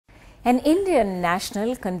An Indian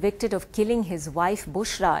national convicted of killing his wife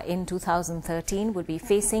Bushra in 2013 would be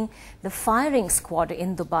facing the firing squad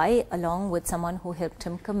in Dubai along with someone who helped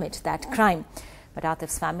him commit that crime. But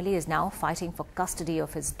Atif's family is now fighting for custody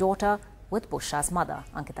of his daughter with Bushra's mother.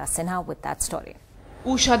 Ankita Sinha with that story.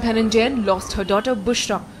 Usha Dhananjayan lost her daughter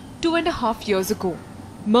Bushra 2.5 years ago.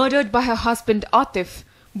 Murdered by her husband Atif,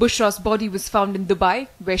 Bushra's body was found in Dubai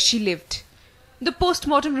where she lived. The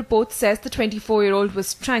post-mortem report says the 24-year-old was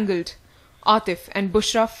strangled. Atif and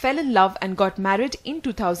Bushra fell in love and got married in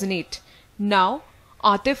 2008. Now,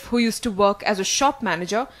 Atif, who used to work as a shop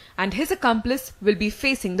manager, and his accomplice will be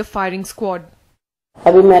facing the firing squad.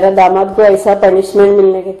 अभी मेरा दामाद को ऐसा punishment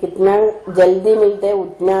मिलने के कितना जल्दी मिलते है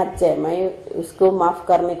उतना अच्छा है. मैं उसको माफ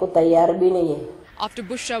करने को तैयार भी नहीं है. After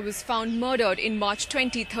Bushra was found murdered in March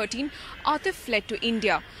 2013, Atif fled to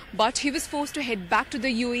India, but he was forced to head back to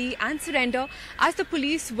the UAE and surrender as the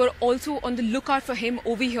police were also on the lookout for him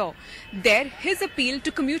over here. There, his appeal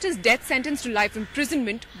to commute his death sentence to life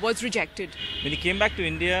imprisonment was rejected. When he came back to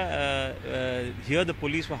India, here the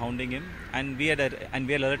police were hounding him, and we had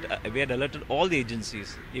alerted all the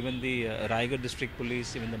agencies, even the Raigad district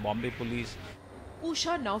police, even the Bombay police.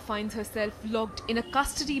 Usha now finds herself locked in a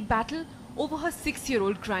custody battle over her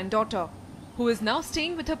 6-year-old granddaughter, who is now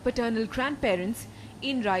staying with her paternal grandparents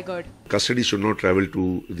in Raigad. Custody should not travel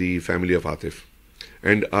to the family of Atif,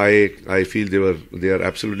 and I feel they are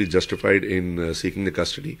absolutely justified in seeking the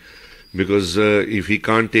custody, because if he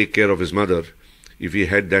can't take care of his mother, if he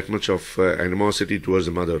had that much of animosity towards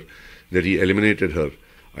the mother that he eliminated her,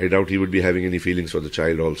 I doubt he would be having any feelings for the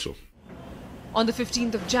child also. On the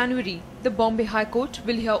 15th of January, the Bombay High Court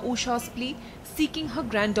will hear Usha's plea seeking her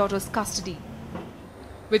granddaughter's custody.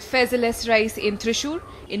 With Faisal S. Rais in Thrissur,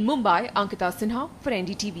 in Mumbai, Ankita Sinha for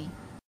NDTV.